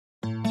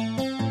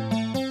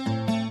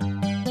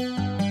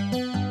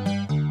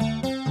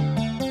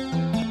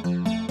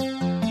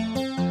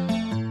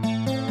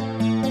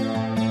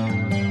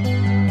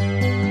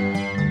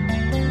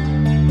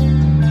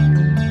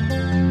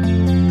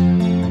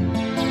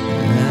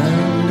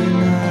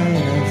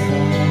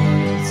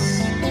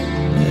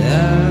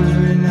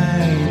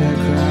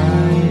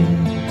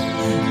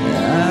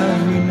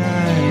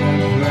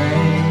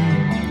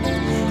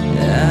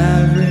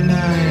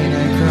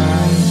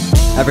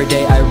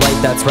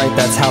it's right,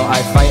 that's how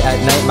I fight at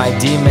night. My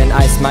demon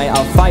I smite,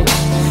 I'll fight.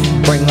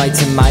 Bring light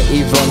to my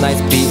evil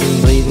nights,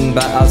 beating, bleeding,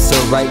 but I'm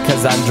still right,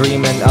 cause I'm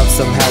dreaming of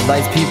some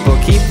headlights. People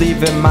keep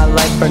leaving my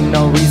life for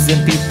no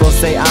reason. People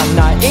say I'm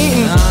not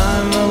eating,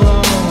 I'm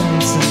alone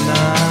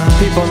tonight.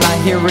 people not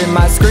hearing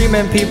my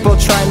screaming. People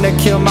trying to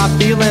kill my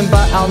feeling,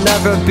 but I'll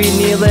never be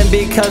kneeling,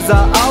 because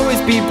I'll always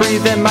be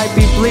breathing. Might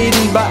be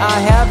bleeding, but I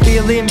have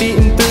feeling,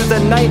 beating through the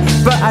night,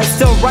 but I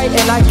still write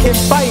and I can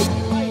fight.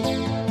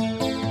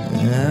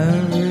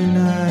 Every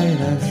night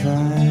I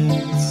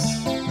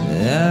fight,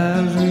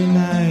 every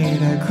night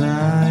I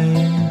cry,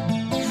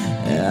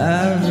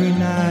 every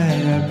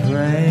night I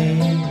pray,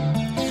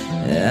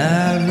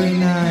 every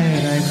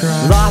night I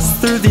cry. Lost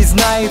through these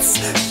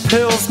nights,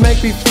 pills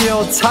make me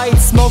feel tight.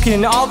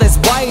 Smoking all this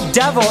white,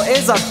 devil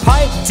is a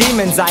pipe.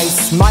 Demons I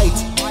smite,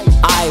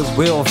 I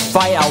will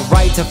fight, I'll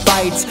write to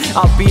fight.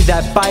 I'll be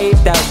that fight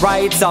that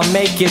writes, I'll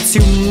make it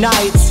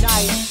tonight.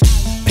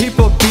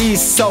 People be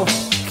so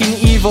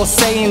fucking evil,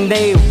 saying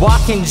they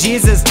walk in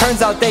Jesus.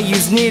 Turns out they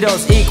use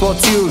needles, equal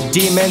to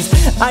demons.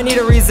 I need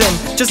a reason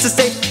just to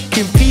stay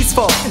fucking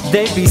peaceful.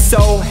 They be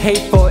so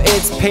hateful,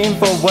 it's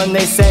painful when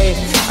they say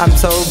I'm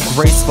so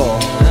graceful.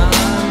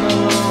 I'm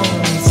alone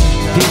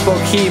tonight. People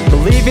keep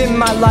leaving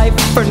my life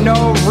for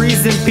no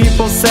reason.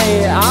 People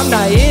say I'm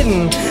not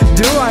eating.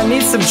 Do I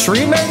need some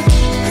treatment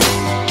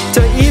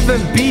to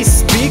even be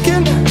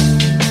speaking?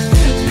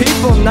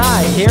 People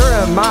not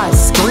hearing my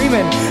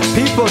screaming.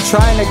 People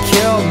trying to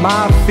kill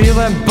my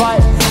feeling,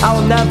 but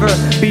I'll never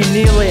be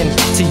kneeling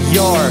to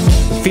your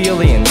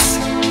feelings.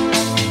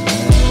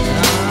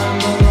 I'm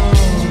alone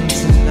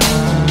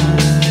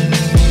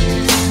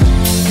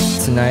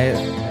Tonight,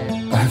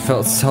 I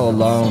felt so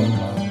alone.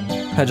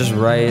 I just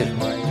write,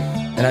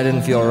 and I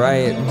didn't feel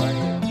right.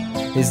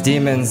 These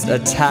demons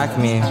attack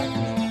me,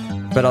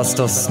 but I'll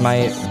still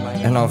smite,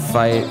 and I'll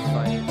fight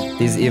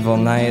these evil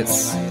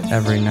nights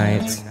every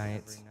night.